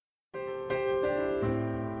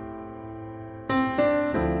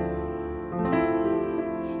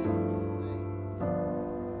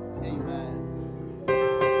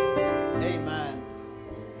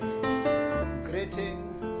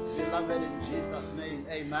Jesus' name,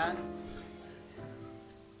 amen.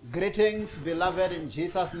 Greetings, beloved, in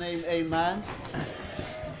Jesus' name, amen.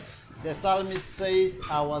 The psalmist says,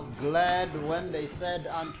 I was glad when they said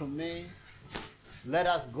unto me, let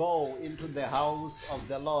us go into the house of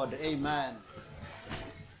the Lord, amen.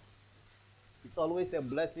 It's always a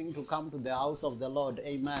blessing to come to the house of the Lord,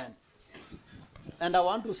 amen. And I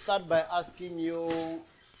want to start by asking you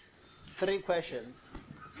 3 questions.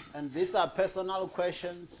 And these are personal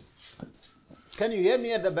questions. Can you hear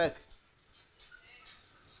me at the back?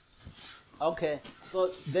 Okay, so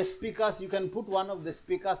the speakers, you can put one of the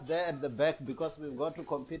speakers there at the back because we've got to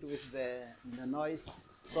compete with the noise.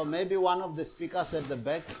 So maybe one of the speakers at the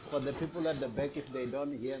back for the people at the back if they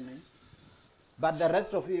don't hear me. But the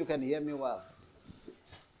rest of you can hear me well.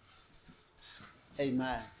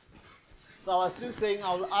 Amen. So I was still saying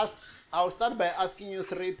I'll start by asking you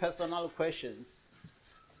 3 personal questions.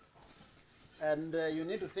 And you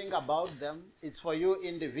need to think about them. It's for you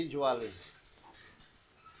individually.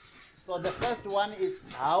 So the first one is,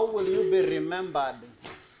 how will you be remembered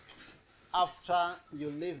after you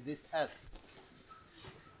leave this earth?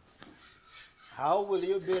 How will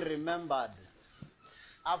you be remembered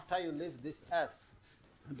after you leave this earth?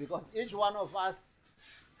 Because each one of us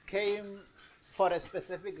came for a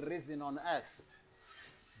specific reason on earth.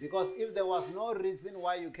 Because if there was no reason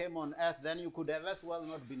why you came on earth, then you could have as well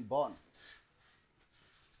not been born.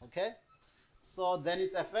 Okay? So then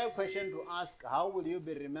it's a fair question to ask, how will you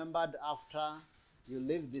be remembered after you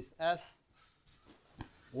leave this earth?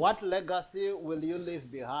 What legacy will you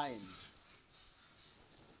leave behind?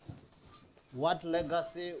 What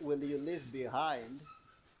legacy will you leave behind?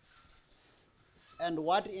 And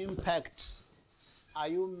what impact are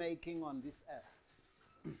you making on this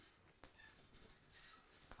earth?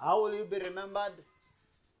 How will you be remembered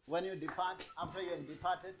when you depart, after you have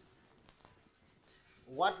departed?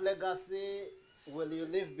 What legacy will you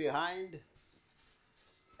leave behind?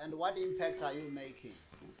 And what impact are you making?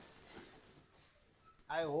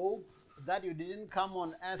 I hope that you didn't come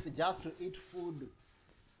on earth just to eat food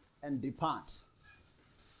and depart.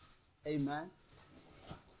 Amen.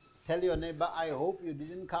 Tell your neighbor, I hope you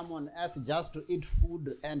didn't come on earth just to eat food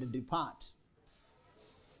and depart.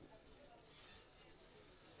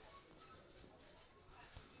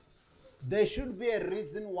 There should be a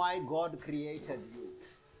reason why God created you.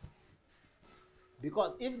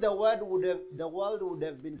 Because if the world would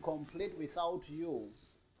have been complete without you,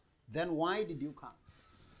 then why did you come?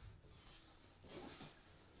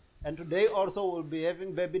 And today also we'll be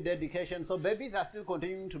having baby dedication. So babies are still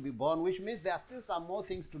continuing to be born, which means there are still some more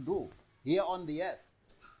things to do here on the earth.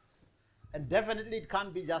 And definitely it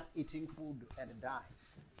can't be just eating food and die.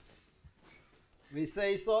 We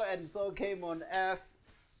say so and so came on earth,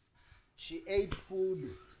 she ate food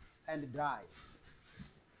and died.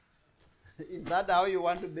 Is that how you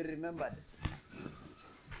want to be remembered?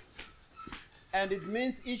 And it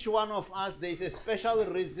means each one of us, there is a special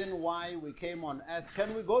reason why we came on earth.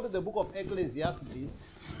 Can we go to the book of Ecclesiastes,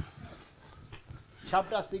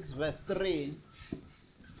 chapter 6, verse 3,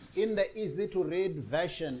 in the easy-to-read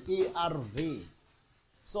version, ERV.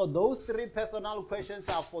 So those 3 personal questions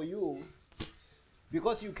are for you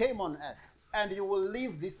because you came on earth and you will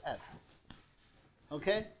leave this earth.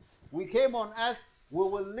 Okay? We came on earth, we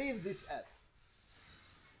will leave this earth.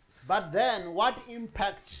 But then, what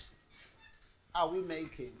impact are we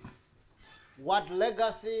making? What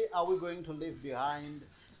legacy are we going to leave behind?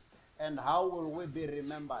 And how will we be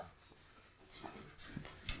remembered?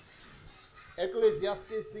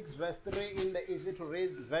 Ecclesiastes 6 verse 3 in the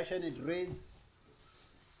easy-to-read version, it reads,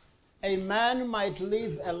 a man might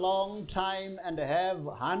live a long time and have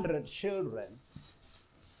 100 children,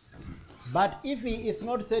 but if he is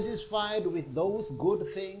not satisfied with those good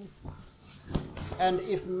things, and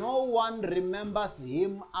if no one remembers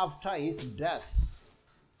him after his death,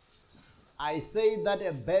 I say that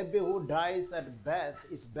a baby who dies at birth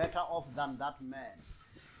is better off than that man.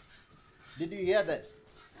 Did you hear that?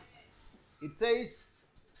 It says,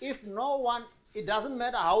 if no one, it doesn't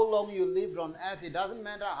matter how long you lived on earth, it doesn't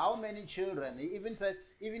matter how many children. It even says,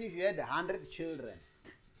 even if you had 100 children.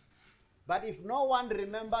 But if no one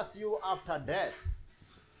remembers you after death,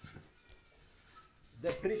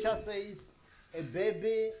 the preacher says, a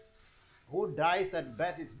baby who dies at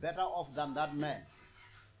birth is better off than that man.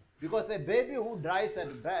 Because a baby who dies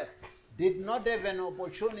at birth did not have an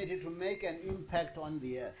opportunity to make an impact on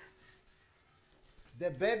the earth.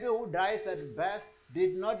 The baby who dies at birth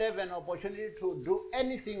did not have an opportunity to do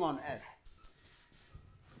anything on earth.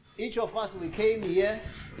 Each of us, we came here,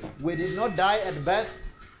 we did not die at birth.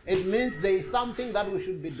 It means there is something that we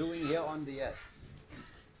should be doing here on the earth.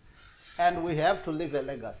 And we have to leave a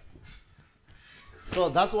legacy. So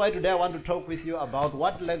that's why today I want to talk with you about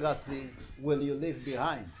what legacy will you leave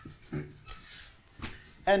behind.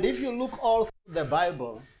 And if you look all through the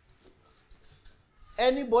Bible,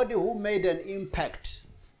 anybody who made an impact,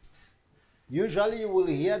 usually you will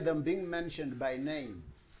hear them being mentioned by name.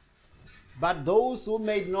 But those who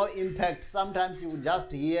made no impact, sometimes you will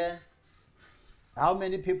just hear how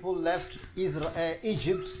many people left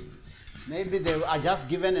Egypt. Maybe they are just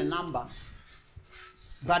given a number.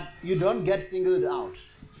 But you don't get singled out.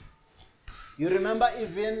 You remember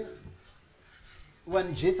even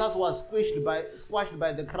when Jesus was squashed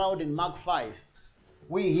by the crowd in Mark 5,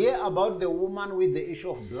 we hear about the woman with the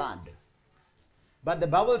issue of blood. But the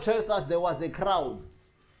Bible tells us there was a crowd.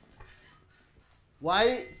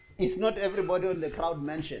 Why is not everybody on the crowd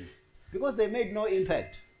mentioned? Because they made no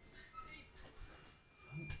impact.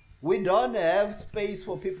 We don't have space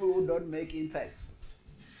for people who don't make impact.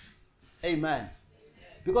 Amen.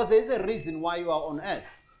 Because there is a reason why you are on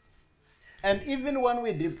earth. And even when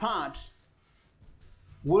we depart,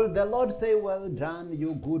 will the Lord say, "Well done,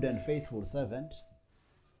 you good and faithful servant"?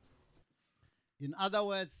 In other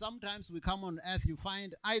words, sometimes we come on earth, you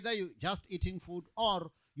find either you just eating food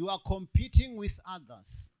or you are competing with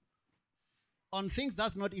others on things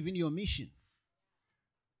that's not even your mission.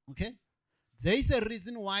 Okay? There is a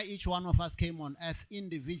reason why each one of us came on earth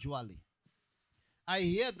individually. I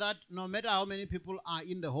hear that no matter how many people are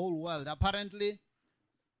in the whole world, apparently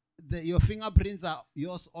your fingerprints are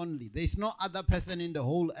yours only. There is no other person in the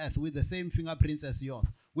whole earth with the same fingerprints as yours,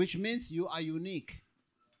 which means you are unique.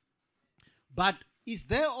 But is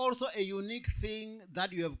there also a unique thing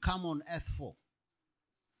that you have come on earth for?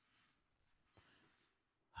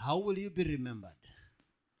 How will you be remembered?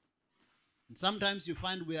 And sometimes you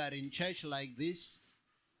find we are in church like this.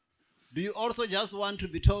 Do you also just want to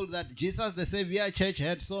be told that Jesus the Savior Church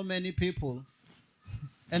had so many people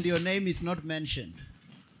and your name is not mentioned?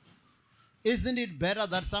 Isn't it better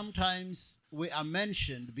that sometimes we are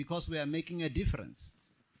mentioned because we are making a difference?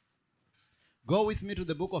 Go with me to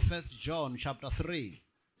the book of 1 John chapter 3,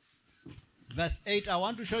 verse 8. I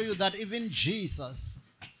want to show you that even Jesus,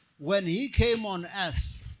 when he came on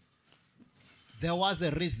earth, there was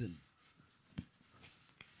a reason.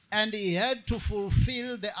 And he had to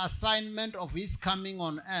fulfill the assignment of his coming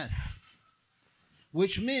on earth.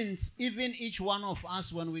 Which means even each one of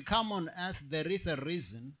us, when we come on earth, there is a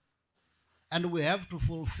reason. And we have to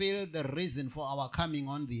fulfill the reason for our coming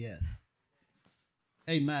on the earth.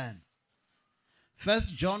 Amen. 1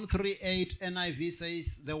 John 3:8 NIV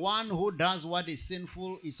says, "The one who does what is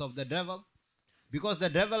sinful is of the devil, because the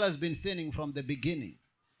devil has been sinning from the beginning.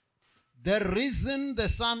 The reason the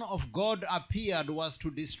Son of God appeared was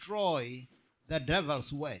to destroy the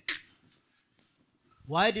devil's work."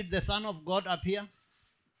 Why did the Son of God appear?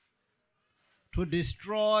 To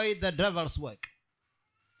destroy the devil's work.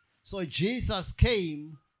 So Jesus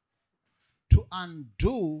came to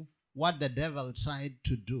undo what the devil tried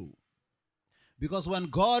to do. Because when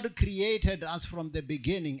God created us from the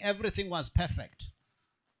beginning, everything was perfect.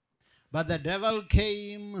 But the devil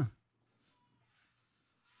came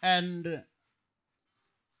and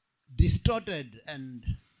distorted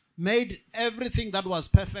and made everything that was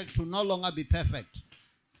perfect to no longer be perfect.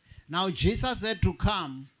 Now Jesus had to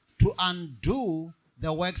come to undo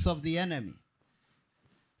the works of the enemy.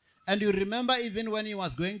 And you remember even when he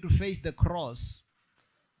was going to face the cross,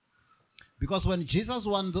 because when Jesus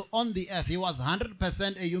was on the earth, he was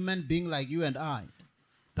 100% a human being like you and I.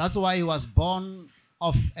 That's why he was born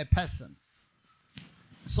of a person.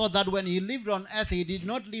 So that when he lived on earth, he did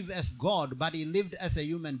not live as God, but he lived as a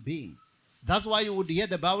human being. That's why you would hear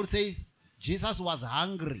the Bible says, Jesus was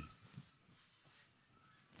hungry.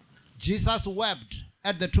 Jesus wept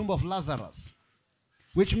at the tomb of Lazarus,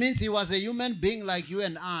 which means he was a human being like you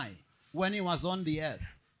and I when he was on the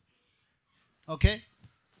earth. Okay?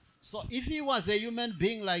 So if he was a human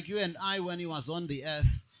being like you and I when he was on the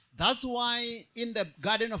earth, that's why in the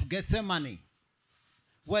Garden of Gethsemane,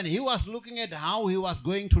 when he was looking at how he was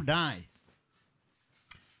going to die,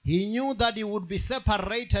 he knew that he would be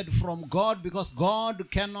separated from God because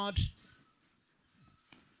God cannot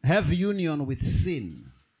have union with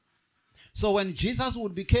sin. So when Jesus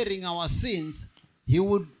would be carrying our sins, he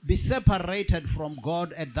would be separated from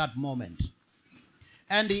God at that moment.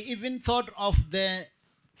 And he even thought of the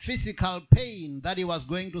physical pain that he was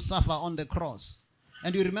going to suffer on the cross.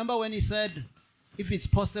 And you remember when he said, "If it's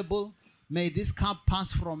possible, may this cup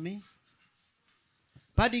pass from me."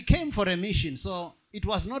 But he came for a mission, so it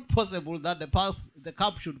was not possible that the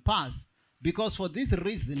cup should pass, because for this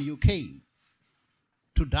reason you came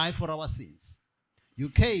to die for our sins. You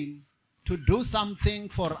came to do something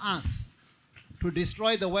for us, to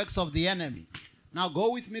destroy the works of the enemy. Now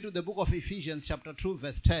go with me to the book of Ephesians chapter 2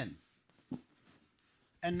 verse 10.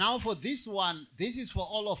 And now for this one, this is for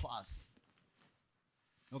all of us.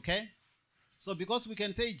 Okay? So because we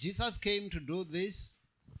can say Jesus came to do this,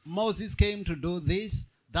 Moses came to do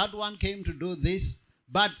this, that one came to do this,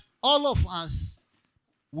 but all of us,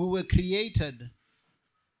 we were created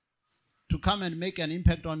to come and make an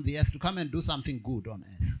impact on the earth, to come and do something good on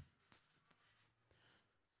earth.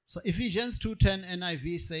 So Ephesians 2:10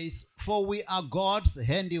 NIV says, for we are God's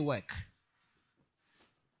handiwork.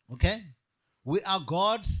 Okay? We are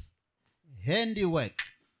God's handiwork,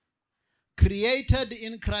 created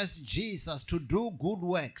in Christ Jesus to do good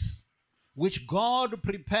works, which God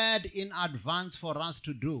prepared in advance for us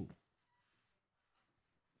to do.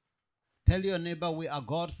 Tell your neighbor, we are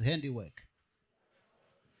God's handiwork.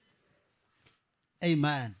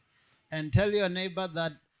 Amen. And tell your neighbor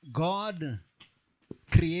that God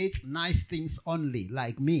creates nice things only,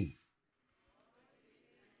 like me.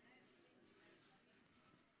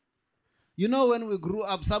 You know, when we grew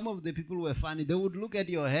up, some of the people were funny. They would look at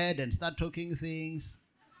your head and start talking things.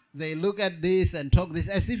 They look at this and talk this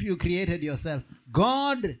as if you created yourself.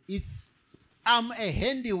 I'm a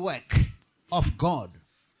handiwork of God.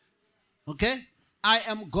 Okay? I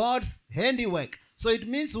am God's handiwork. So it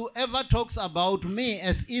means whoever talks about me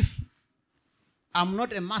as if I'm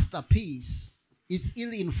not a masterpiece, it's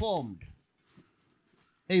ill-informed.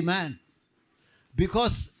 Amen.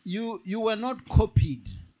 Because you were not copied.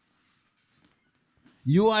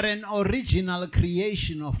 You are an original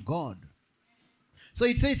creation of God. So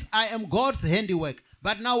it says, I am God's handiwork.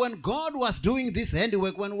 But now when God was doing this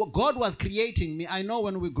handiwork, when God was creating me, I know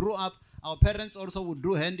when we grew up, our parents also would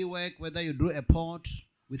do handiwork, whether you do a pot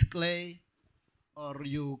with clay or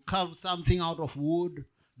you carve something out of wood.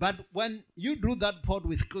 But when you do that pot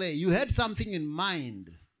with clay, you had something in mind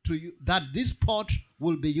to you, that this pot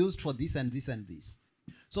will be used for this and this and this.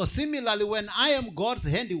 So similarly, when I am God's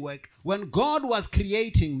handiwork, when God was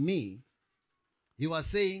creating me, he was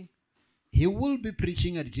saying he will be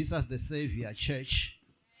preaching at Jesus the Savior church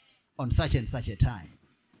on such and such a time.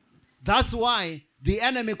 That's why the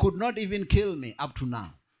enemy could not even kill me up to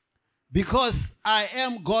now. Because I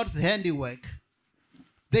am God's handiwork,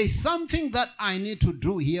 there is something that I need to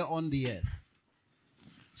do here on the earth.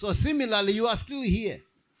 So similarly, you are still here,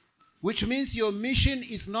 which means your mission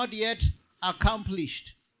is not yet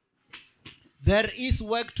accomplished. There is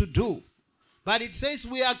work to do. But it says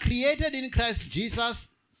we are created in Christ Jesus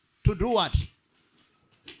to do what?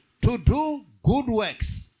 To do good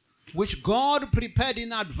works, which God prepared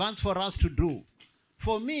in advance for us to do.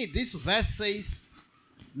 For me, this verse says,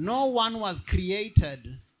 no one was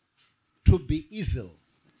created to be evil.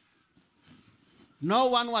 No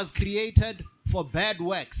one was created for bad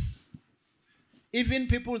works. Even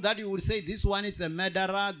people that you would say, this one is a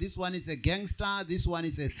murderer, this one is a gangster, this one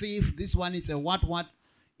is a thief, this one is a what.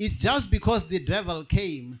 It's just because the devil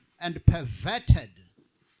came and perverted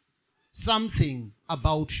something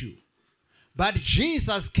about you. But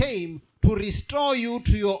Jesus came to restore you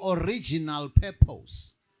to your original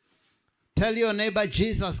purpose. Tell your neighbor,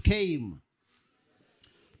 Jesus came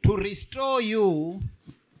to restore you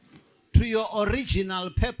to your original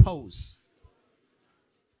purpose.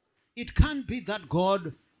 It can't be that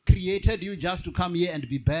God created you just to come here and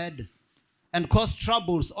be bad and cause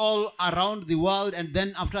troubles all around the world, and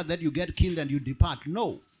then after that you get killed and you depart.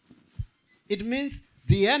 No. It means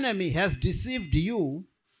the enemy has deceived you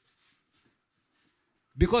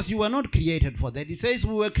because you were not created for that. It says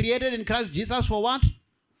we were created in Christ Jesus for what?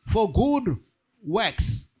 For good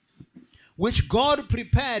works, which God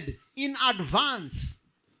prepared in advance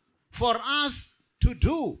for us to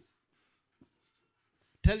do.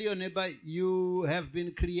 Tell your neighbor, you have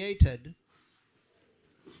been created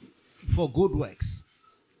for good works.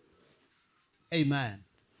 Amen.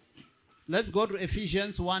 Let's go to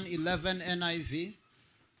Ephesians 1:11 NIV.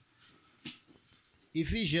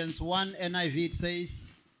 Ephesians 1 NIV, it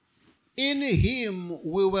says, in him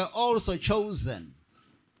we were also chosen,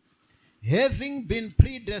 having been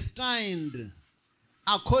predestined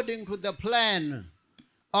according to the plan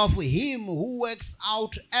of him who works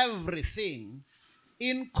out everything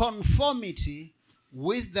in conformity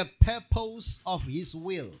with the purpose of his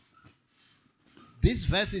will. This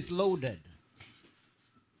verse is loaded.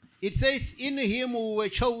 It says, in him we were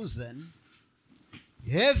chosen,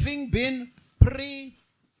 having been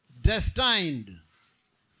predestined.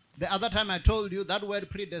 The other time I told you that word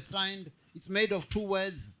predestined, it's made of two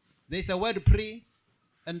words. There's a word pre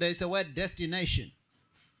and there's a word destination.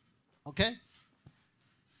 Okay?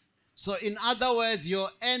 So in other words, your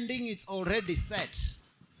ending is already set.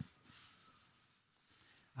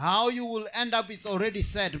 How you will end up is already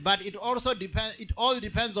set, but it also depends. It all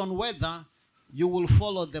depends on whether you will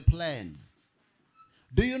follow the plan.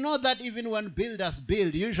 Do you know that even when builders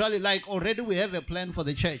build, usually like already we have a plan for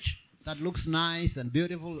the church that looks nice and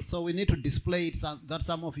beautiful, so we need to display it so that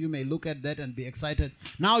some of you may look at that and be excited.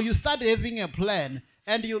 Now you start having a plan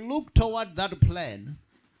and you look toward that plan,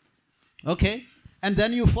 okay, and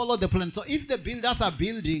then you follow the plan. So if the builders are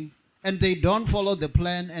building and they don't follow the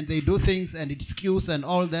plan and they do things and it skews and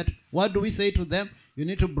all that, what do we say to them? You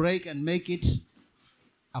need to break and make it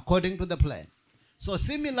according to the plan. So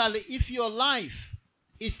similarly, if your life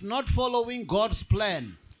is not following God's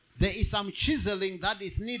plan, there is some chiseling that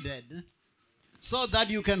is needed so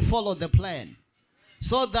that you can follow the plan.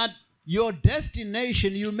 So that your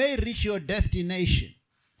destination, you may reach your destination.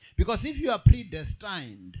 Because if you are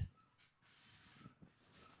predestined,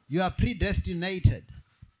 you are predestinated.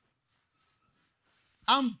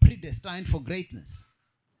 I'm predestined for greatness.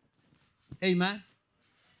 Amen.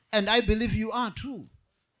 And I believe you are too.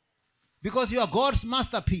 Because you are God's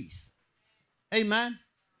masterpiece. Amen.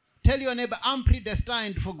 Tell your neighbor, I'm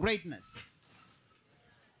predestined for greatness.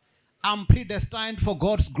 I'm predestined for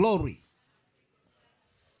God's glory.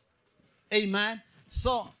 Amen.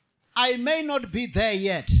 So, I may not be there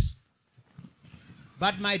yet,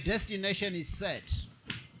 but my destination is set.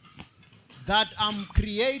 That I'm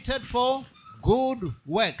created for good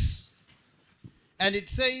works. And it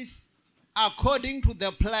says, according to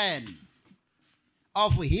the plan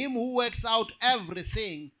of him who works out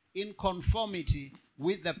everything in conformity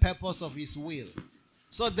with the purpose of his will.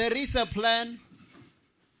 So there is a plan.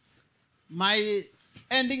 My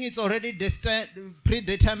ending is already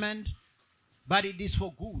predetermined, but it is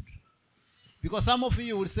for good. Because some of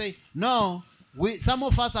you will say, no, some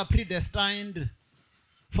of us are predestined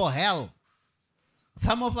for hell.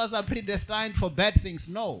 Some of us are predestined for bad things.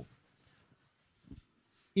 No.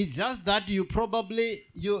 It's just that you probably,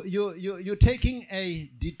 you're taking a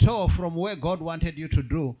detour from where God wanted you to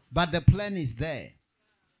do, but the plan is there.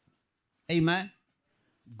 Amen.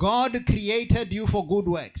 God created you for good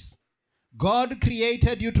works. God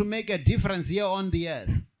created you to make a difference here on the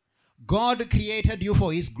earth. God created you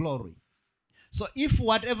for his glory. So if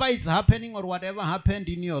whatever is happening or whatever happened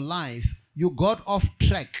in your life, you got off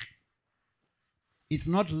track, it's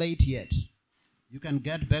not late yet. You can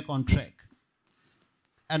get back on track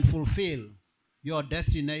and fulfill your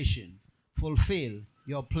destination, fulfill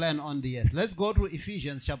your plan on the earth. Let's go to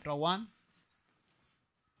Ephesians chapter 1.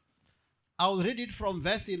 I'll read it from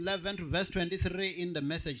verse 11 to verse 23 in the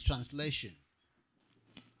Message translation.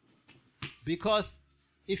 Because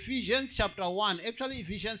Ephesians chapter 1, it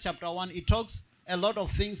talks a lot of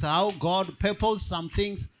things, how God purposed some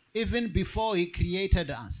things even before he created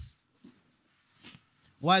us.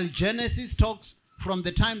 While Genesis talks from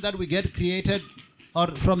the time that we get created, or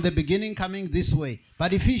from the beginning coming this way.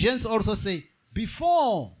 But Ephesians also say,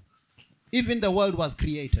 before even the world was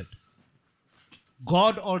created,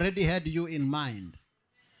 God already had you in mind.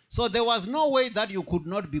 So there was no way that you could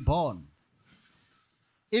not be born.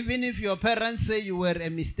 Even if your parents say you were a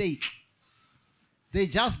mistake, they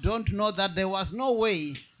just don't know that there was no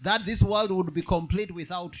way that this world would be complete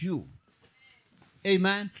without you.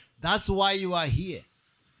 Amen. That's why you are here.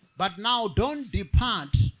 But now don't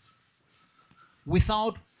depart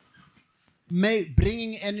without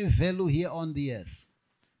bringing any value here on the earth.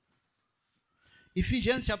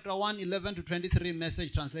 Ephesians chapter 1, 11 to 23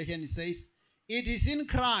 Message translation, it says, it is in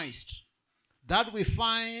Christ that we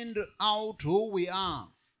find out who we are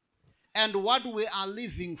and what we are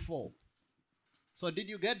living for. So did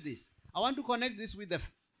you get this? I want to connect this with the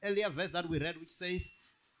earlier verse that we read, which says,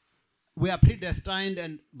 we are predestined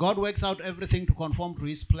and God works out everything to conform to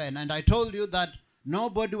his plan. And I told you that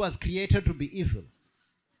nobody was created to be evil.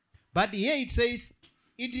 But here it says,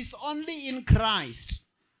 it is only in Christ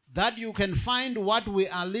that you can find what we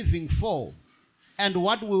are living for and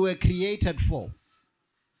what we were created for.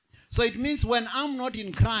 So it means when I'm not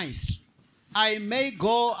in Christ, I may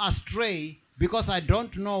go astray because I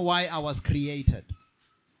don't know why I was created.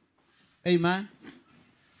 Amen.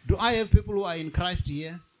 Do I have people who are in Christ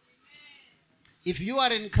here? If you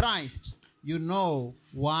are in Christ, you know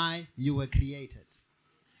why you were created.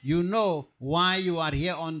 You know why you are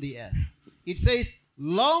here on the earth. It says,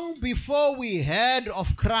 long before we heard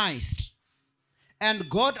of Christ and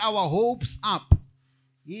got our hopes up,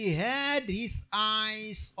 he had his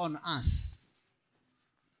eyes on us.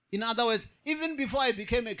 In other words, even before I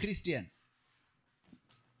became a Christian,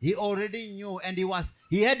 he already knew and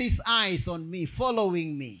he had his eyes on me,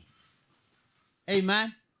 following me.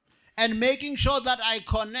 Amen. And making sure that I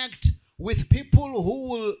connect with people who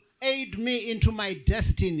will aid me into my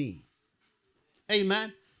destiny.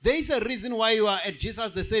 Amen. There is a reason why you are at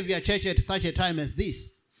Jesus the Savior Church at such a time as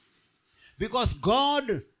this. Because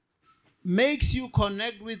God makes you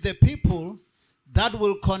connect with the people that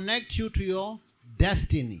will connect you to your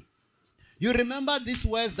destiny. You remember these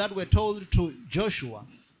words that were told to Joshua.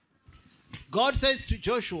 God says to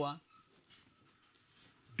Joshua,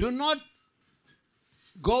 do not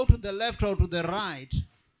go to the left or to the right,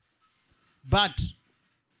 but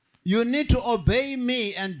you need to obey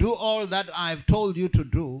me and do all that I've told you to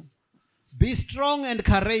do. Be strong and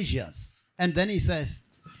courageous. And then he says,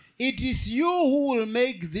 it is you who will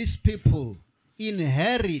make these people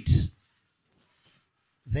inherit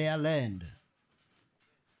their land.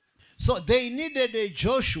 So they needed a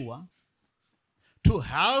Joshua to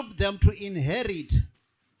help them to inherit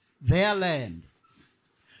their land.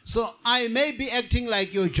 So I may be acting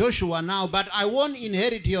like your Joshua now, but I won't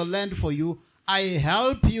inherit your land for you. I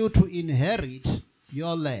help you to inherit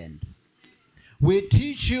your land. We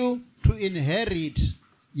teach you to inherit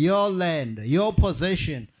your land, your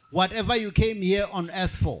possession, whatever you came here on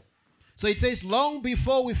earth for. So it says, long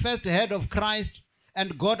before we first heard of Christ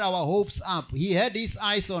and got our hopes up, he had his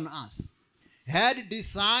eyes on us, had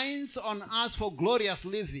designs on us for glorious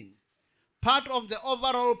living. Part of the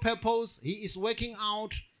overall purpose he is working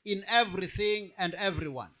out in everything and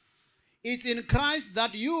everyone. It's in Christ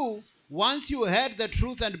that you, once you heard the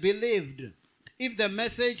truth and believed, if the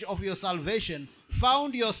message of your salvation,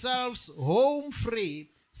 found yourselves home free,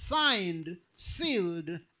 signed, sealed,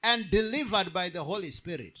 and delivered by the Holy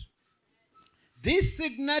Spirit. This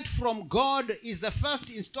signet from God is the first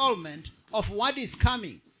installment of what is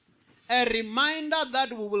coming. A reminder that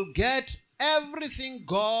we will get everything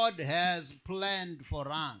God has planned for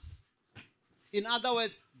us. In other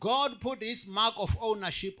words, God put his mark of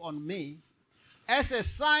ownership on me as a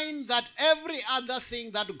sign that every other thing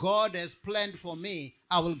that God has planned for me,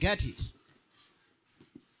 I will get it.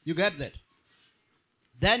 You get that?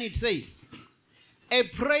 Then it says, a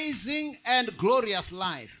praising and glorious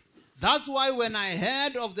life. That's why when I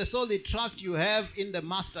heard of the solid trust you have in the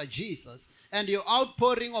Master Jesus and your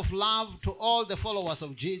outpouring of love to all the followers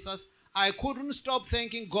of Jesus, I couldn't stop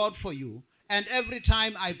thanking God for you. And every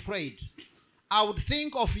time I prayed, I would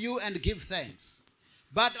think of you and give thanks.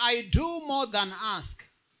 But I do more than ask.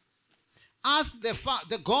 Ask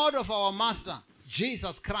the God of our Master,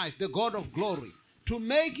 Jesus Christ, the God of glory, to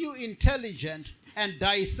make you intelligent and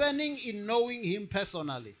discerning in knowing him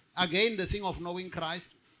personally. Again, the thing of knowing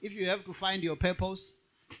Christ. If you have to find your purpose,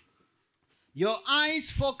 your eyes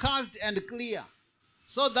focused and clear,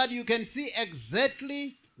 so that you can see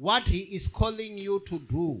exactly what he is calling you to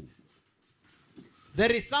do.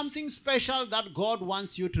 There is something special that God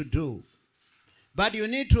wants you to do, but you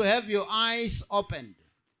need to have your eyes opened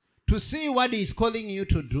to see what he is calling you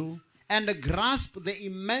to do and grasp the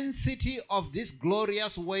immensity of this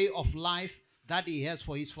glorious way of life that he has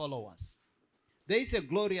for his followers. There is a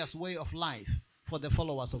glorious way of life for the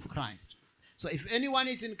followers of Christ. So if anyone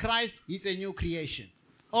is in Christ, he's a new creation.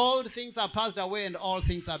 All things are passed away and all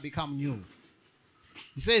things are become new.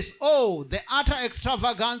 He says, oh, the utter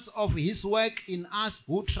extravagance of his work in us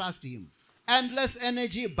who trust him. Endless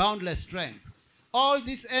energy, boundless strength. All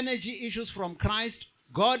this energy issues from Christ.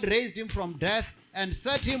 God raised him from death and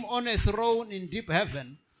set him on a throne in deep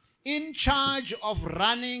heaven, in charge of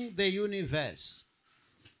running the universe.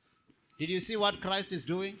 Did you see what Christ is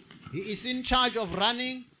doing? He is in charge of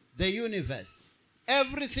running the universe.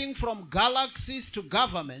 Everything from galaxies to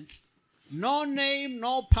governments, no name,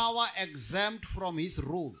 no power exempt from his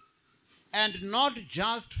rule. And not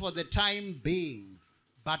just for the time being,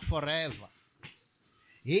 but forever.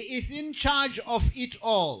 He is in charge of it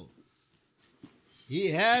all.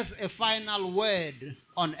 He has a final word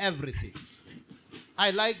on everything.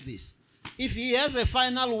 I like this. If he has a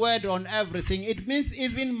final word on everything, it means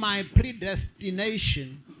even my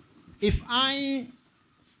predestination, if I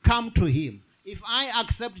come to him, if I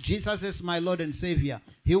accept Jesus as my Lord and Savior,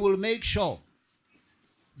 he will make sure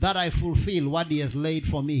that I fulfill what he has laid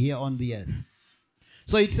for me here on the earth.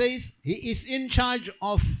 So it says he is in charge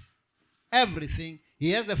of everything.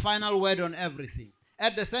 He has the final word on everything.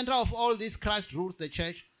 At the center of all this, Christ rules the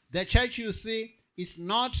church. The church, you see, is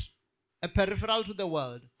not a peripheral to the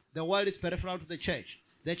world. The world is peripheral to the church.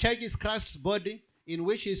 The church is Christ's body in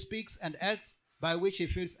which he speaks and acts, by which he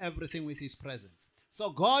fills everything with his presence. So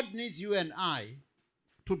God needs you and I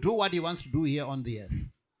to do what he wants to do here on the earth.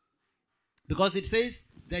 Because it says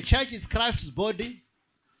the church is Christ's body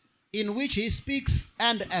in which he speaks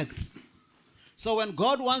and acts. So when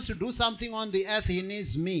God wants to do something on the earth, he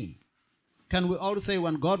needs me. Can we all say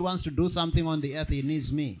when God wants to do something on the earth, he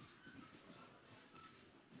needs me?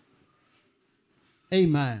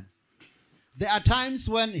 Amen. there are times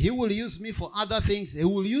when he will use me for other things. He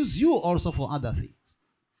will use you also for other things.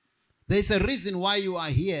 There is a reason why you are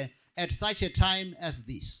here at such a time as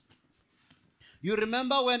this. You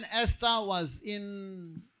remember when Esther was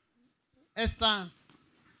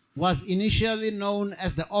initially known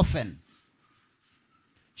as the orphan.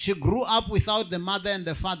 She grew up without the mother and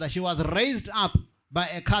the father. She was raised up by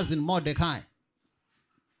a cousin, Mordecai.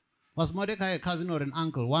 Was Mordecai a cousin or an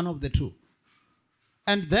uncle? One of the two.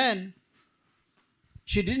 And then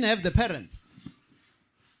she didn't have the parents.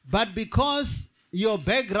 But because your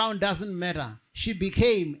background doesn't matter, she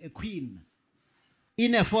became a queen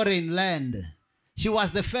in a foreign land. She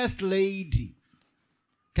was the first lady.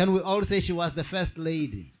 Can we all say she was the first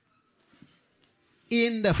lady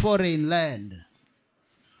in the foreign land?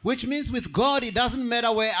 Which means with God, it doesn't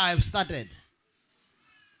matter where I've started.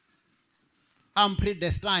 I'm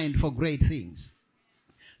predestined for great things.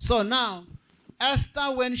 So now,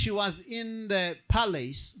 Esther, when she was in the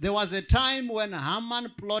palace, there was a time when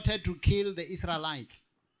Haman plotted to kill the Israelites.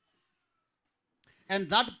 And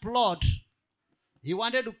that plot, he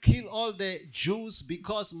wanted to kill all the Jews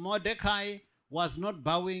because Mordecai was not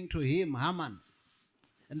bowing to him, Haman.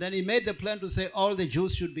 And then he made the plan to say all the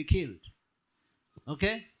Jews should be killed.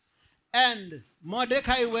 Okay? And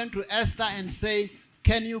Mordecai went to Esther and said,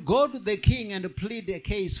 can you go to the king and plead a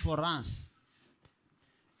case for us?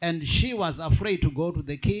 And she was afraid to go to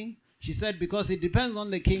the king. She said, because it depends on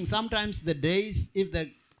the king. Sometimes the days, if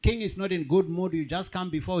the king is not in good mood, you just come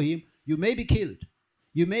before him, you may be killed.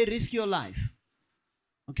 You may risk your life.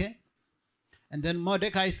 Okay? And then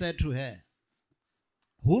Mordecai said to her,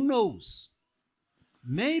 who knows?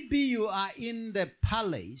 Maybe you are in the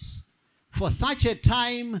palace for such a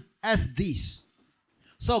time as this.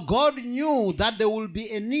 So God knew that there will be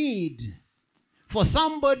a need for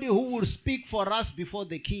somebody who will speak for us before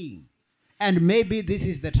the king. And maybe this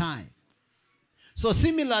is the time. So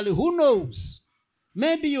similarly, who knows?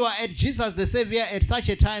 Maybe you are at Jesus the Savior at such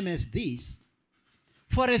a time as this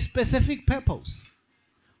for a specific purpose.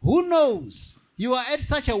 Who knows? You are at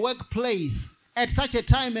such a workplace at such a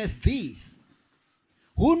time as this.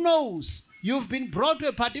 Who knows? You've been brought to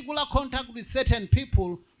a particular contact with certain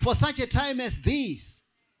people for such a time as this.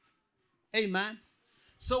 Amen.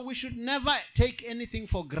 So we should never take anything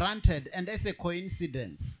for granted and as a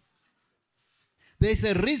coincidence. There is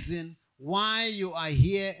a reason why you are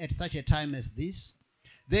here at such a time as this.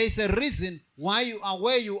 There is a reason why you are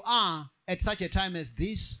where you are at such a time as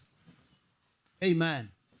this. Amen.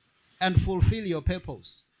 And fulfill your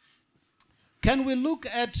purpose. Can we look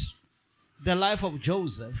at the life of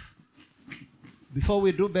Joseph? Before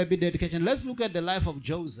we do baby dedication, let's look at the life of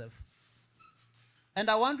Joseph. And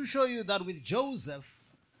I want to show you that with Joseph,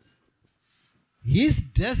 his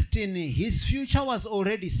destiny, his future was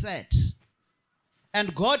already set.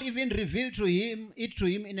 And God even revealed it to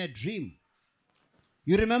him in a dream.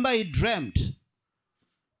 You remember he dreamt.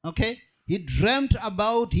 Okay? He dreamt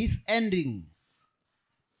about his ending.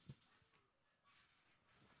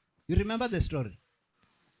 You remember the story?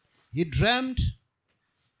 He dreamt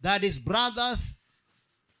that his brothers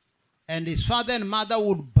and his father and mother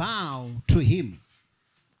would bow to him.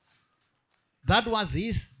 That was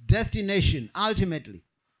his destination, ultimately.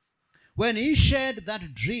 When he shared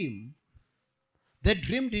that dream, the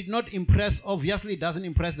dream did not impress, obviously it doesn't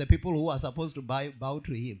impress the people who are supposed to bow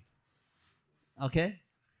to him. Okay?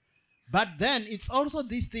 But then it's also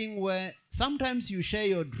this thing where sometimes you share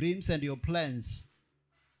your dreams and your plans.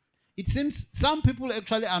 It seems some people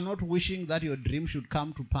actually are not wishing that your dream should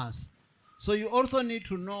come to pass. So you also need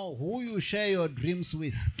to know who you share your dreams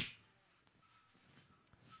with.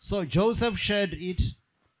 So Joseph shared it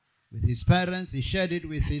with his parents. He shared it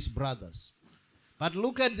with his brothers. But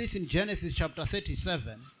look at this in Genesis chapter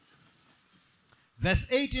 37. Verse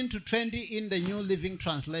 18 to 20 in the New Living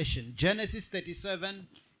Translation. Genesis 37,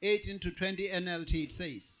 18 to 20 NLT, it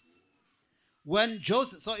says. When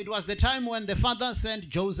Joseph, so it was the time when the father sent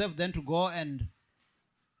Joseph then to go and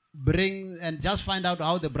bring and just find out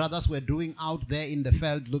how the brothers were doing out there in the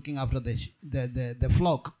field looking after the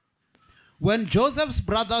flock. When Joseph's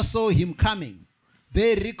brothers saw him coming,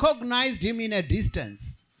 they recognized him in a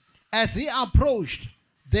distance. As he approached,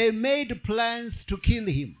 they made plans to kill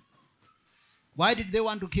him. Why did they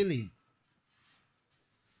want to kill him?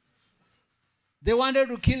 They wanted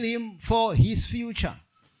to kill him for his future.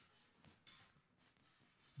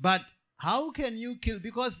 But how can you kill?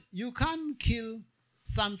 Because you can't kill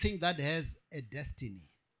something that has a destiny.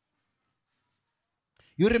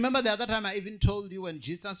 You remember the other time I even told you when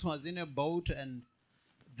Jesus was in a boat and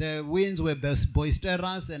the winds were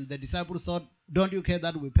boisterous and the disciples thought, don't you care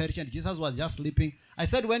that we perish? And Jesus was just sleeping. I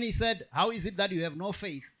said, when he said, how is it that you have no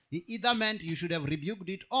faith? He either meant you should have rebuked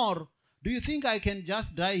it, or do you think I can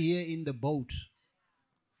just die here in the boat?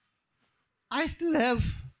 I still have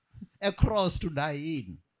a cross to die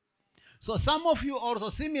in. So some of you also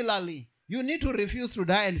similarly, you need to refuse to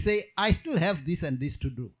die and say, I still have this and this to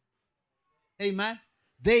do. Amen.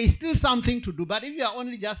 There is still something to do. But if you are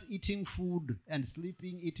only just eating food and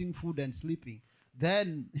sleeping, eating food and sleeping,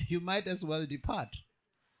 then you might as well depart.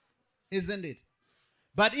 Isn't it?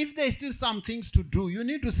 But if there is still some things to do, you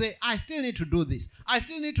need to say, I still need to do this. I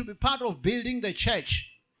still need to be part of building the church.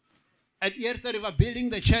 At Yersa River, building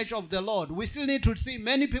the church of the Lord. We still need to see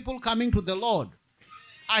many people coming to the Lord.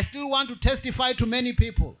 I still want to testify to many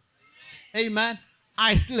people. Amen.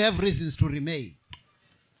 I still have reasons to remain.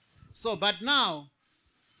 So, but now,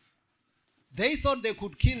 they thought they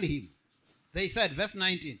could kill him. They said, verse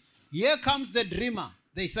 19, here comes the dreamer,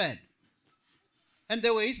 they said. And they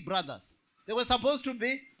were his brothers. They were supposed to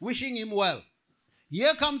be wishing him well.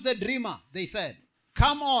 Here comes the dreamer, they said.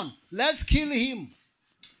 Come on, let's kill him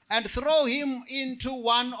and throw him into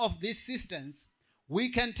one of these cisterns. We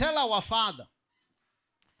can tell our father,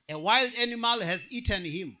 a wild animal has eaten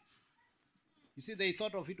him. You see, they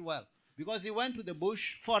thought of it well. Because he went to the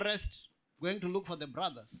bush, forest, going to look for the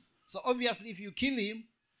brothers. So obviously, if you kill him,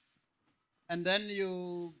 and then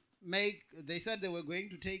you make, they said they were going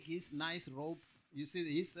to take his nice robe, you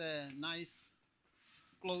see, his nice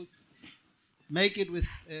clothes, make it with,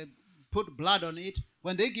 put blood on it.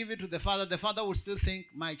 When they give it to the father will still think,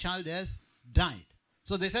 my child has died.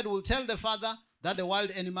 So they said, we'll tell the father that the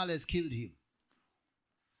wild animal has killed him.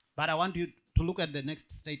 But I want you to look at the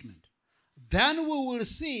next statement. Then we will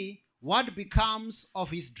see what becomes of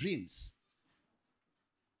his dreams.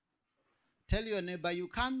 Tell your neighbor, you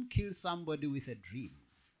can't kill somebody with a dream.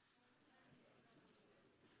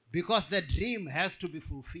 Because the dream has to be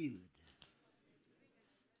fulfilled.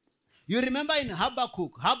 You remember in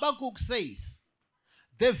Habakkuk says,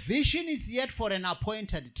 the vision is yet for an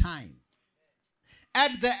appointed time.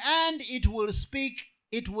 At the end it will speak,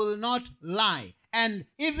 it will not lie. And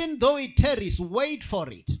even though it tarries, wait for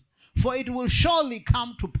it will surely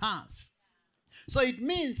come to pass. So it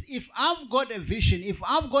means if I've got a vision, if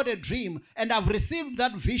I've got a dream, and I've received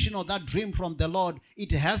that vision or that dream from the Lord,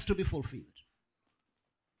 it has to be fulfilled.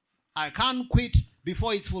 I can't quit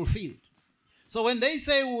before it's fulfilled. So when they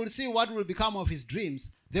say we will see what will become of his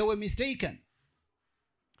dreams, they were mistaken.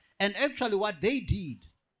 And actually what they did,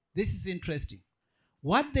 this is interesting.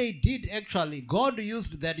 What they did actually, God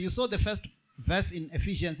used that. You saw the first verse in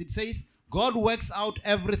Ephesians. It says, God works out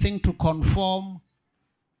everything to conform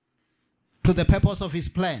to the purpose of his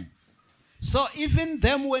plan. So even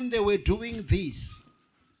them, when they were doing this,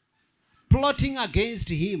 plotting against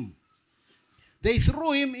him, they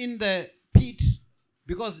threw him in the pit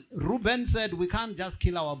because Reuben said, we can't just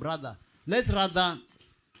kill our brother. Let's rather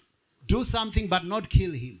do something but not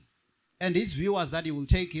kill him. And his view was that he will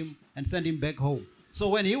take him and send him back home. So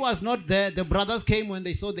when he was not there, the brothers came when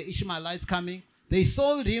they saw the Ishmaelites coming. They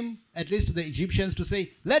sold him, at least to the Egyptians, to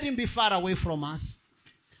say, let him be far away from us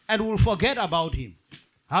and we'll forget about him.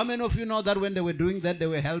 How many of you know that when they were doing that, they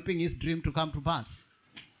were helping his dream to come to pass?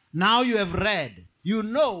 Now you have read, you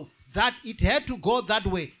know that it had to go that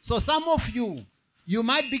way. So some of you, you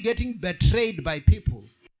might be getting betrayed by people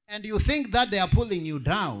and you think that they are pulling you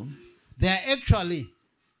down. They are actually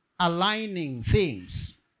aligning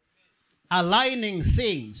things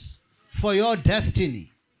for your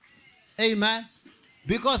destiny. Amen.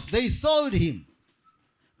 Because they sold him.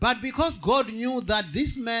 But because God knew that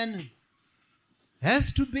this man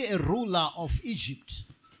has to be a ruler of Egypt.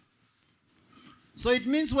 So it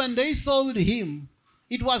means when they sold him,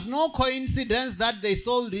 it was no coincidence that they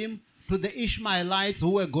sold him to the Ishmaelites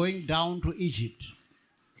who were going down to Egypt.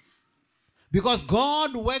 Because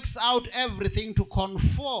God works out everything to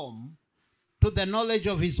conform to the knowledge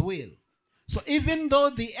of his will. So even though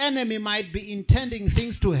the enemy might be intending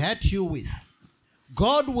things to hurt you with,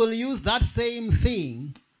 God will use that same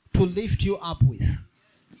thing to lift you up with.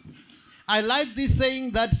 I like this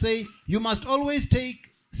saying that say, you must always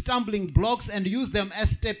take stumbling blocks and use them as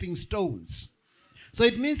stepping stones. So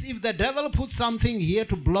it means if the devil puts something here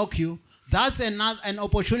to block you, that's an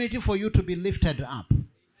opportunity for you to be lifted up.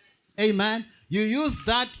 Amen. You use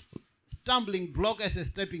that stumbling block as a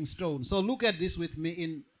stepping stone. So look at this with me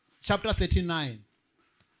in chapter 39.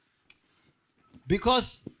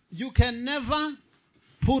 Because you can never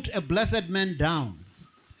put a blessed man down.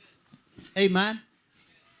 Amen.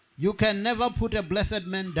 You can never put a blessed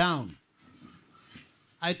man down.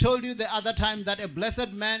 I told you the other time that a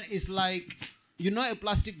blessed man is like, you know, a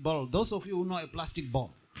plastic ball. Those of you who know a plastic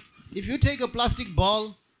ball. If you take a plastic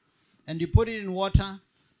ball and you put it in water,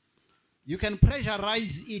 you can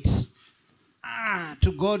pressurize it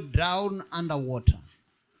to go down underwater.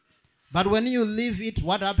 But when you leave it,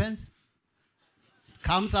 what happens? It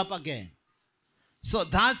comes up again. So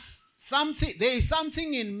that's something. There is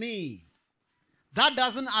something in me that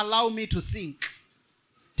doesn't allow me to sink.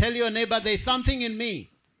 Tell your neighbor, there is something in me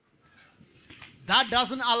that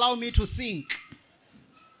doesn't allow me to sink.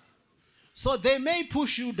 So they may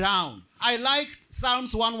push you down. I like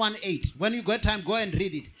Psalms 118. When you get time, go and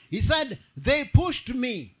read it. He said, they pushed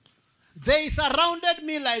me. They surrounded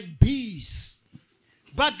me like bees.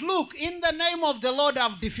 But look, in the name of the Lord,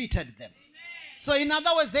 I've defeated them. Amen. So in other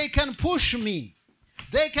words, they can push me.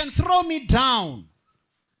 They can throw me down.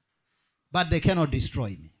 But they cannot destroy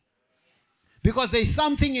me. Because there is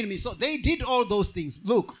something in me. So they did all those things.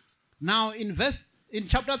 Look, now in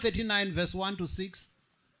chapter 39, verse 1 to 6,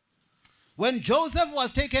 when Joseph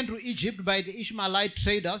was taken to Egypt by the Ishmaelite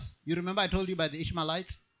traders, you remember I told you by the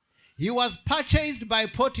Ishmaelites, he was purchased by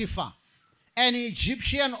Potiphar, an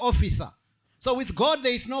Egyptian officer. So with God,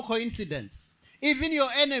 there is no coincidence. Even your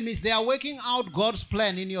enemies, they are working out God's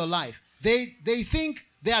plan in your life. They think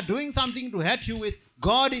they are doing something to hurt you with.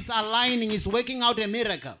 God is aligning, is working out a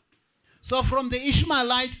miracle. So from the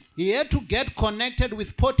Ishmaelites, he had to get connected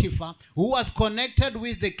with Potiphar, who was connected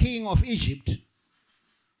with the king of Egypt.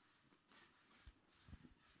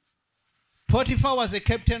 Potiphar was the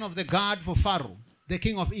captain of the guard for Pharaoh, the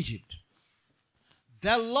king of Egypt.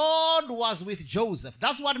 The Lord was with Joseph.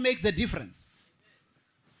 That's what makes the difference.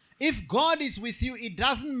 If God is with you, it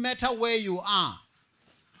doesn't matter where you are.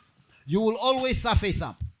 You will always surface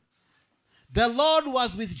up. The Lord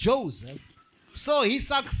was with Joseph, so he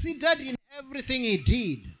succeeded in everything he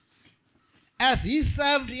did. As he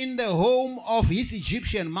served in the home of his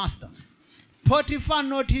Egyptian master, Potiphar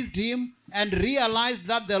noticed him and realized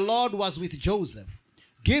that the Lord was with Joseph,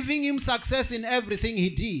 giving him success in everything he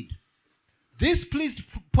did. This pleased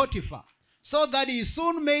Potiphar, so that he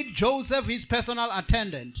soon made Joseph his personal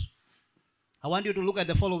attendant. I want you to look at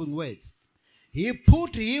the following words. He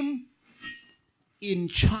put him in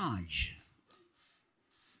charge.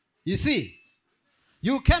 You see,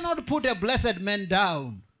 you cannot put a blessed man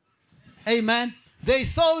down. Amen. They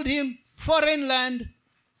sold him foreign land.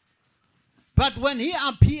 But when he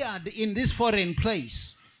appeared in this foreign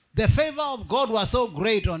place, the favor of God was so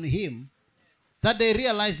great on him that they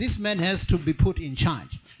realized this man has to be put in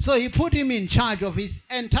charge. So he put him in charge of his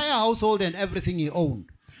entire household and everything he owned.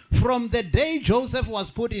 From the day Joseph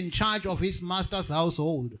was put in charge of his master's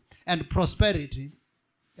household and prosperity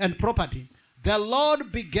and property, the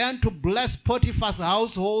Lord began to bless Potiphar's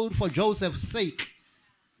household for Joseph's sake.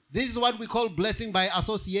 This is what we call blessing by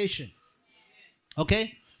association.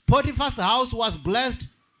 Okay? Potiphar's house was blessed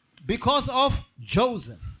because of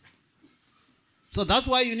Joseph. So that's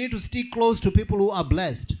why you need to stick close to people who are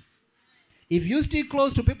blessed. If you stick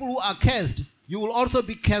close to people who are cursed, you will also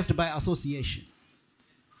be cursed by association.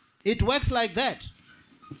 It works like that.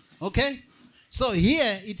 Okay? So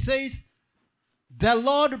here it says, the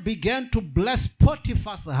Lord began to bless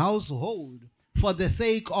Potiphar's household for the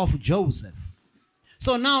sake of Joseph.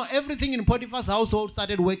 So now everything in Potiphar's household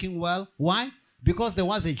started working well. Why? Because there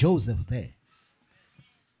was a Joseph there.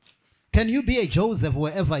 Can you be a Joseph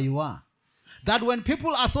wherever you are? That when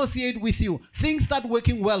people associate with you, things start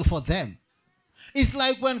working well for them. It's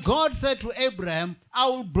like when God said to Abraham, I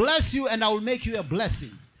will bless you and I will make you a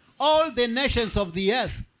blessing. All the nations of the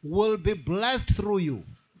earth will be blessed through you.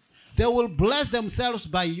 They will bless themselves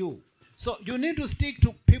by you. So you need to stick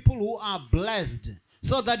to people who are blessed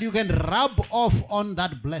so that you can rub off on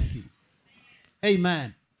that blessing.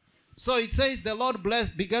 Amen. So it says the Lord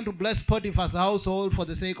began to bless Potiphar's household for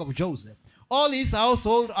the sake of Joseph. All his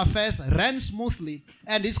household affairs ran smoothly,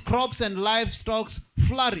 and his crops and livestock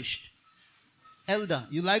flourished. Elder,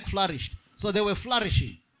 you like flourished. So they were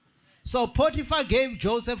flourishing. So Potiphar gave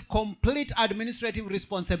Joseph complete administrative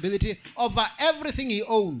responsibility over everything he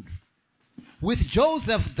owned. With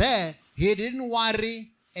Joseph there, he didn't worry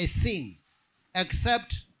a thing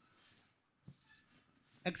except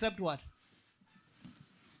what?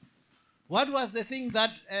 What was the thing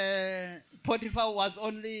that Potiphar was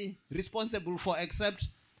only responsible for, except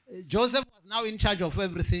Joseph was now in charge of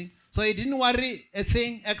everything. So he didn't worry a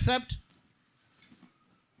thing except,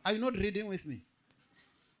 are you not reading with me?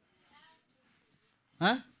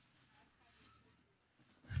 Huh?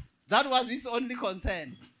 That was his only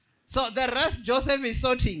concern. So the rest Joseph is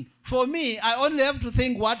sorting. For me, I only have to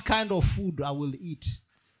think what kind of food I will eat.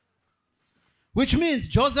 Which means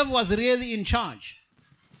Joseph was really in charge.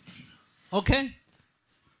 Okay?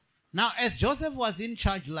 Now, as Joseph was in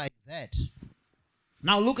charge like that,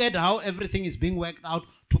 now look at how everything is being worked out.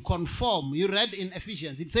 to conform. You read in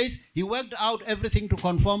Ephesians. It says he worked out everything to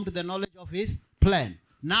conform to the knowledge of his plan.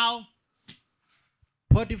 Now,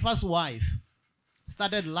 Potiphar's wife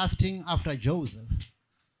started lusting after Joseph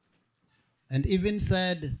and even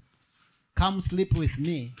said, "Come sleep with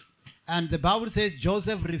me." And the Bible says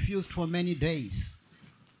Joseph refused for many days.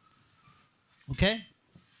 Okay?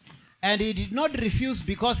 And he did not refuse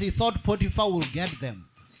because he thought Potiphar would get them.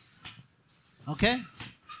 Okay?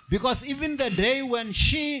 Because even the day when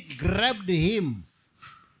she grabbed him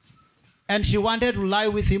and she wanted to lie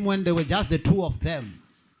with him when they were just the two of them,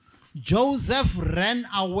 Joseph ran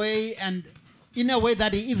away, and in a way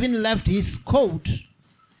that he even left his coat,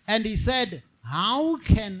 and he said, "How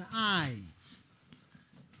can I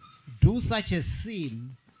do such a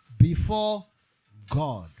sin before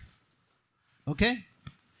God?" Okay?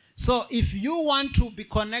 So if you want to be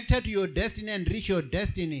connected to your destiny and reach your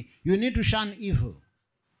destiny, you need to shun evil.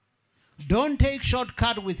 Don't take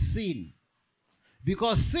shortcut with sin,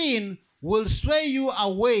 because sin will sway you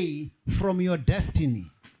away from your destiny.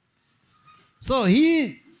 So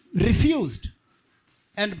he refused,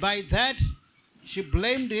 and by that she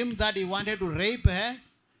blamed him that he wanted to rape her,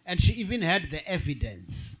 and she even had the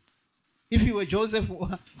evidence. If you were Joseph,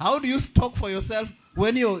 how do you talk for yourself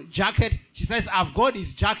when your jacket, she says, "I've got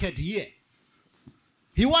his jacket here.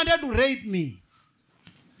 He wanted to rape me."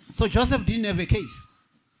 So Joseph didn't have a case.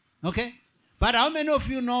 Okay? But how many of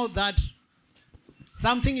you know that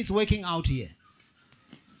something is working out here?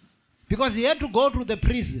 Because he had to go to the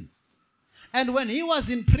prison. And when he was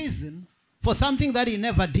in prison for something that he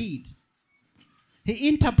never did, he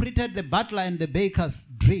interpreted the butler and the baker's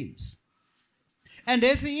dreams. And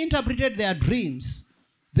as he interpreted their dreams,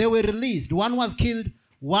 they were released. One was killed,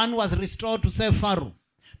 one was restored to serve Pharaoh.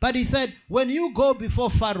 But he said, "When you go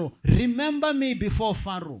before Pharaoh, remember me before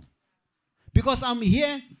Pharaoh. Because I'm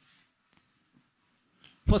here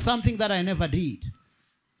for something that I never did."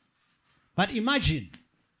 But imagine,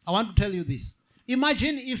 I want to tell you this.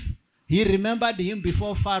 Imagine if he remembered him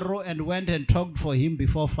before Pharaoh and went and talked for him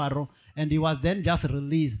before Pharaoh, and he was then just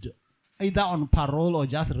released, either on parole or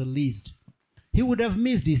just released. He would have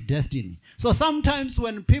missed his destiny. So sometimes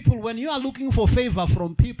when you are looking for favor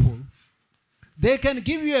from people, they can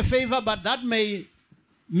give you a favor, but that may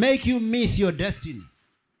make you miss your destiny.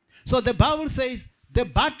 So the Bible says the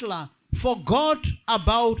butler forgot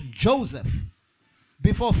about Joseph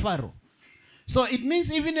before Pharaoh. So it means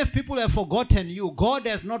even if people have forgotten you, God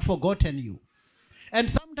has not forgotten you. And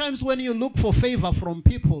sometimes when you look for favor from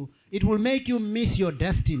people, it will make you miss your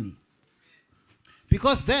destiny.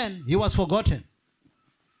 Because then he was forgotten.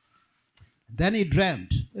 Then he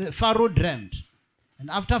dreamt. Pharaoh dreamt. And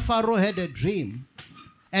after Pharaoh had a dream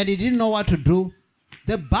and he didn't know what to do,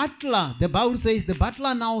 the butler, the Bible says, the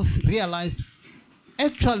butler now realized,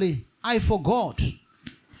 actually, I forgot.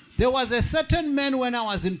 There was a certain man when I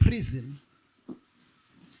was in prison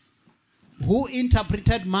who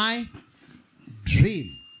interpreted my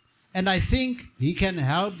dream. And I think he can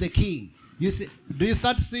help the king. You see, do you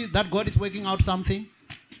start to see that God is working out something?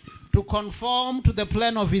 To conform to the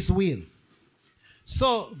plan of his will.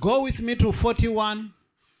 So go with me to 41,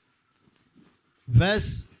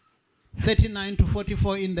 verse 39 to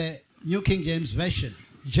 44 in the New King James Version.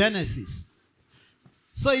 Genesis.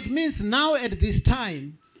 So it means now at this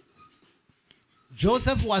time,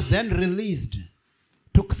 Joseph was then released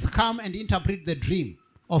to come and interpret the dream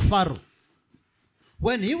of Pharaoh.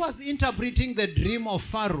 When he was interpreting the dream of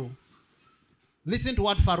Pharaoh, listen to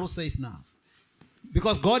what Pharaoh says now.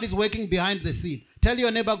 Because God is working behind the scene. Tell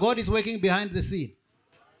your neighbor, God is working behind the scene.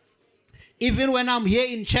 Even when I'm here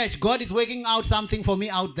in church, God is working out something for me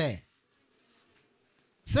out there.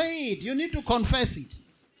 Say it. You need to confess it.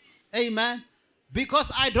 Amen.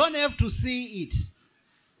 Because I don't have to see it.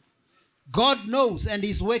 God knows and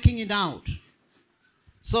is working it out.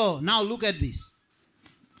 So now look at this.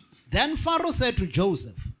 Then Pharaoh said to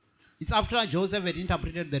Joseph, it's after Joseph had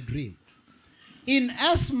interpreted the dream,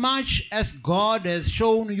 "Inasmuch as God has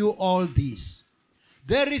shown you all this,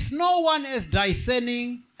 there is no one as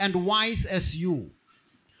discerning and wise as you.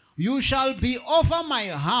 You shall be over my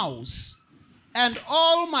house, and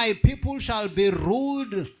all my people shall be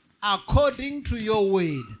ruled according to your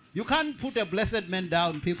word." You can't put a blessed man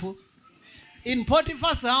down, people. In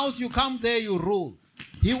Potiphar's house, you come there, you rule.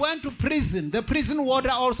 He went to prison. The prison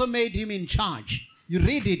warder also made him in charge. You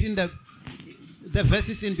read it in the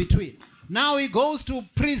verses in between. Now he goes to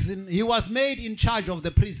prison. He was made in charge of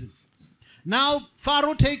the prison. Now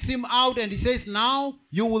Pharaoh takes him out and he says, now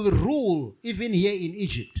you will rule even here in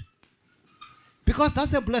Egypt. Because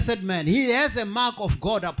that's a blessed man. He has a mark of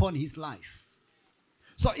God upon his life.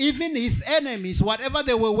 So even his enemies, whatever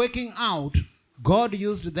they were working out, God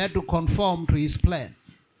used that to conform to his plan.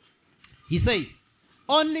 He says,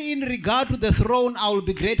 only in regard to the throne I will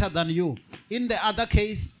be greater than you. In the other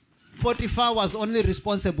case, Potiphar was only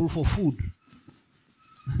responsible for food.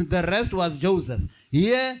 The rest was Joseph.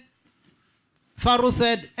 Here, Pharaoh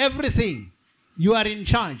said, everything, you are in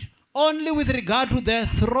charge. Only with regard to the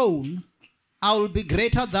throne, I will be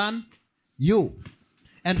greater than you.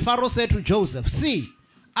 And Pharaoh said to Joseph, see,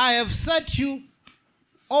 I have set you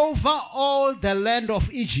over all the land of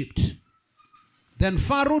Egypt. Then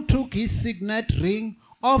Pharaoh took his signet ring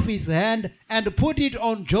off his hand and put it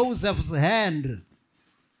on Joseph's hand.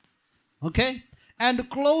 Okay? And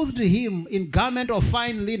clothed him in garment of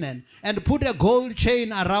fine linen and put a gold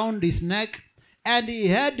chain around his neck. And he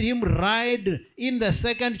had him ride in the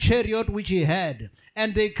second chariot which he had.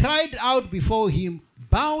 And they cried out before him,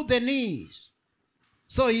 bow the knees.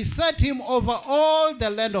 So he set him over all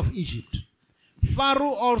the land of Egypt.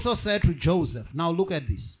 Pharaoh also said to Joseph, now look at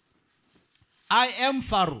this. I am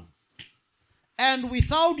Pharaoh, and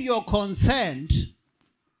without your consent,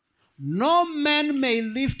 no man may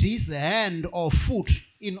lift his hand or foot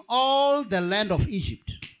in all the land of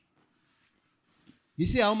Egypt. You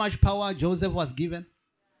see how much power Joseph was given?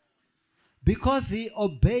 Because he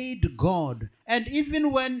obeyed God. And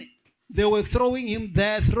even when they were throwing him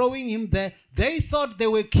there, they thought they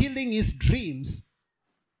were killing his dreams.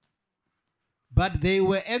 But they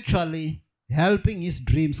were actually helping his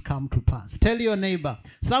dreams come to pass. Tell your neighbor,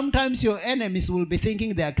 sometimes your enemies will be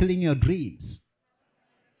thinking they are killing your dreams.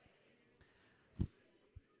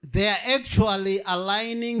 They are actually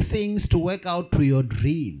aligning things to work out to your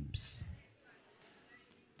dreams.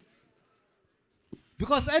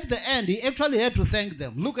 Because at the end, he actually had to thank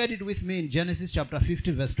them. Look at it with me in Genesis chapter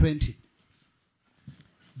 50, verse 20.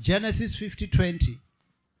 Genesis 50:20,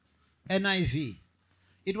 NIV.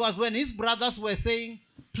 It was when his brothers were saying,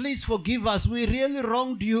 please forgive us, we really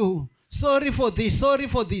wronged you. Sorry for this, sorry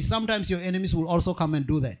for this. Sometimes your enemies will also come and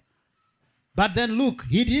do that. But then look,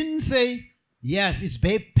 he didn't say, yes, it's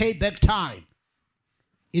payback time.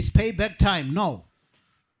 It's payback time. No.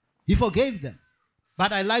 He forgave them.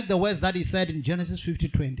 But I like the words that he said in Genesis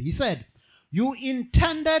 50:20. He said, you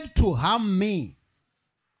intended to harm me,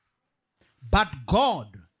 but God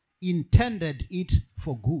intended it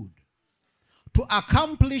for good, to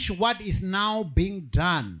accomplish what is now being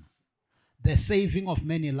done, the saving of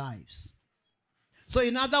many lives. So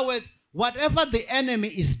in other words, whatever the enemy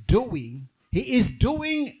is doing, he is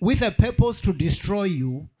doing with a purpose to destroy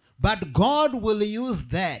you, but God will use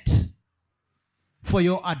that for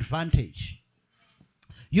your advantage.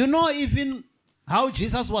 You know even how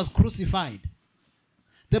Jesus was crucified.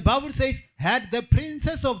 The Bible says, had the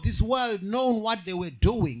princes of this world known what they were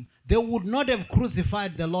doing, they would not have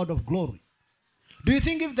crucified the Lord of glory. Do you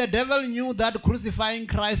think if the devil knew that crucifying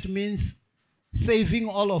Christ means saving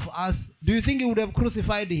all of us, do you think he would have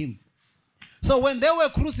crucified him? So when they were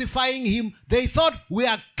crucifying him, they thought we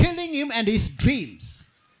are killing him and his dreams.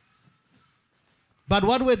 But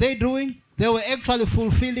what were they doing? They were actually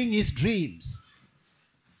fulfilling his dreams.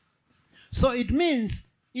 So it means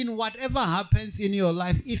in whatever happens in your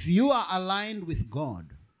life, if you are aligned with God,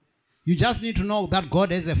 you just need to know that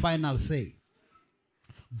God has a final say.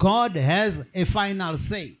 God has a final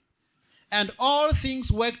say. And all things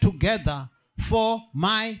work together for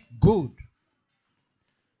my good.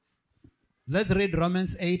 Let's read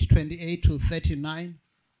Romans 8:28-39.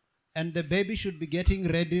 And the baby should be getting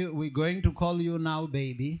ready. We're going to call you now,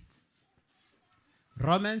 baby.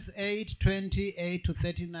 Romans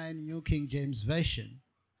 8:28-39, New King James Version.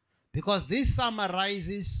 Because this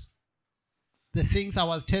summarizes the things I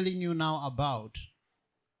was telling you now about.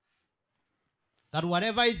 That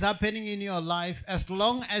whatever is happening in your life, as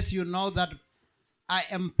long as you know that I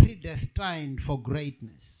am predestined for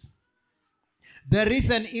greatness, there is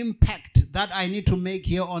an impact that I need to make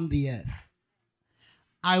here on the earth.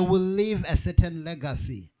 I will leave a certain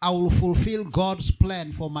legacy. I will fulfill God's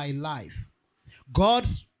plan for my life. God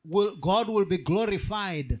will be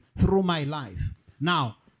glorified through my life.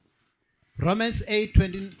 Now, Romans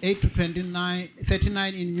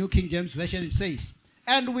 8:28-39 in New King James Version, it says,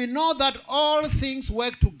 and we know that all things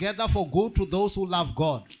work together for good to those who love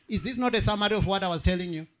God. Is this not a summary of what I was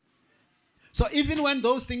telling you? So even when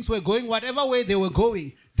those things were going, whatever way they were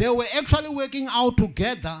going, they were actually working out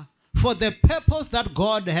together for the purpose that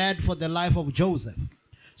God had for the life of Joseph.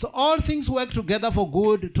 So all things work together for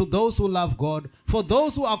good to those who love God, for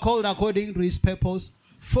those who are called according to his purpose,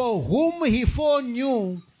 for whom he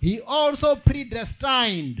foreknew, he also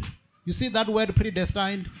predestined. You see that word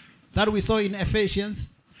predestined that we saw in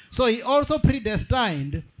Ephesians? So he also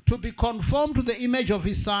predestined to be conformed to the image of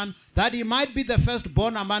his son, that he might be the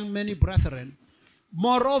firstborn among many brethren.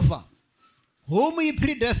 Moreover, whom he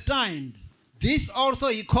predestined, this also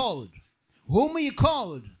he called. Whom he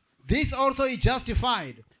called, this also he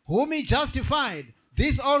justified. Whom he justified,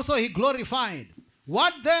 this also he glorified.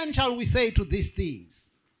 What then shall we say to these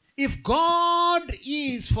things? If God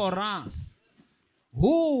is for us,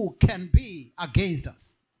 who can be against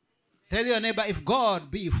us? Tell your neighbor, if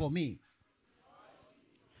God be for me,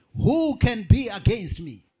 who can be against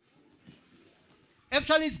me?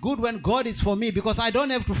 Actually, it's good when God is for me because I don't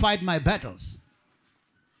have to fight my battles.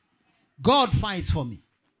 God fights for me.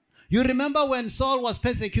 You remember when Saul was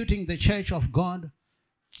persecuting the church of God?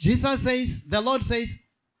 Jesus says, the Lord says,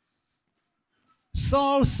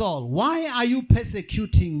 Saul, Saul, why are you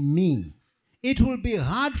persecuting me? It will be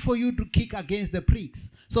hard for you to kick against the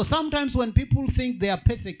pricks. So sometimes when people think they are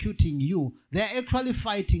persecuting you, they are actually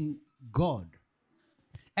fighting God.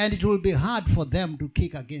 And it will be hard for them to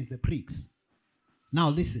kick against the pricks. Now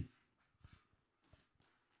listen.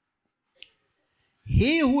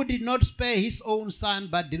 He who did not spare his own son,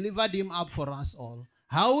 but delivered him up for us all,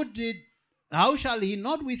 how shall he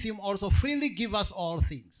not with him also freely give us all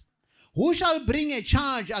things? Who shall bring a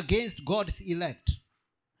charge against God's elect?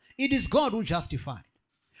 It is God who justifies.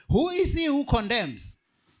 Who is he who condemns?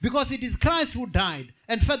 Because it is Christ who died,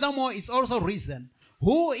 and furthermore is also risen,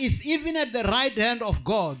 who is even at the right hand of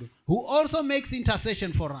God, who also makes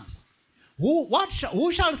intercession for us.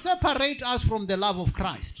 Who shall separate us from the love of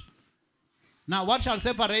Christ? Now, what shall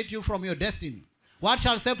separate you from your destiny? What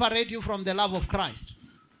shall separate you from the love of Christ?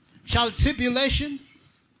 Shall tribulation,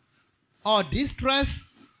 or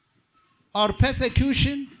distress, or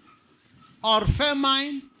persecution, or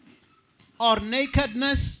famine, or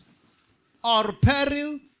nakedness, or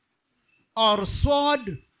peril, or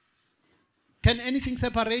sword? Can anything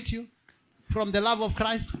separate you from the love of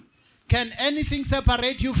Christ? Can anything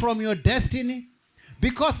separate you from your destiny?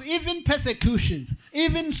 Because even persecutions,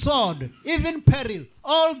 even sword, even peril,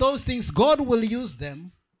 all those things, God will use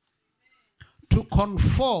them to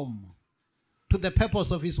conform to the purpose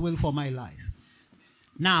of his will for my life.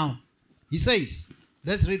 Now, he says,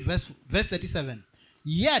 let's read verse 37.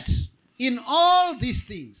 Yet, in all these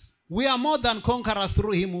things, we are more than conquerors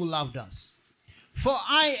through him who loved us. For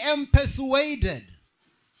I am persuaded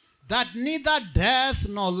that neither death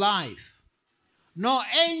nor life, nor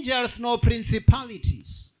angels nor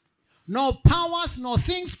principalities, nor powers, nor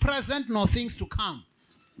things present, nor things to come.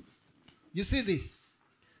 You see this?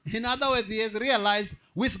 In other words, he has realized,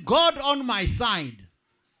 with God on my side,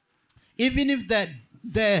 even if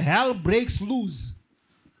the hell breaks loose,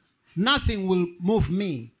 nothing will move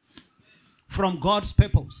me from God's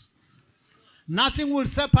purpose. Nothing will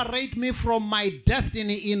separate me from my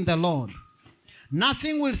destiny in the Lord.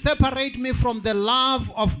 Nothing will separate me from the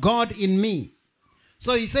love of God in me.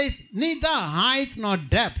 So he says, neither height nor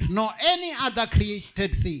depth nor any other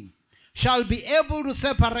created thing shall be able to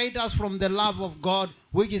separate us from the love of God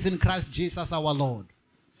which is in Christ Jesus our Lord.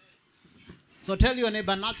 So tell your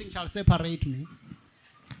neighbor, nothing shall separate me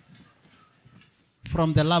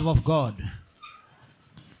from the love of God.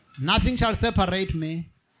 Nothing shall separate me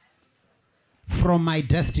from my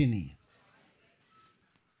destiny.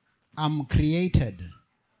 I'm created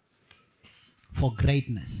for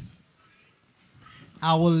greatness.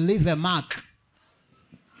 I will leave a mark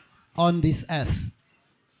on this earth.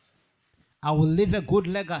 I will leave a good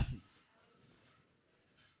legacy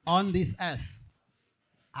on this earth.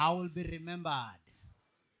 I will be remembered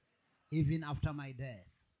even after my death.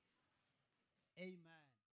 Amen.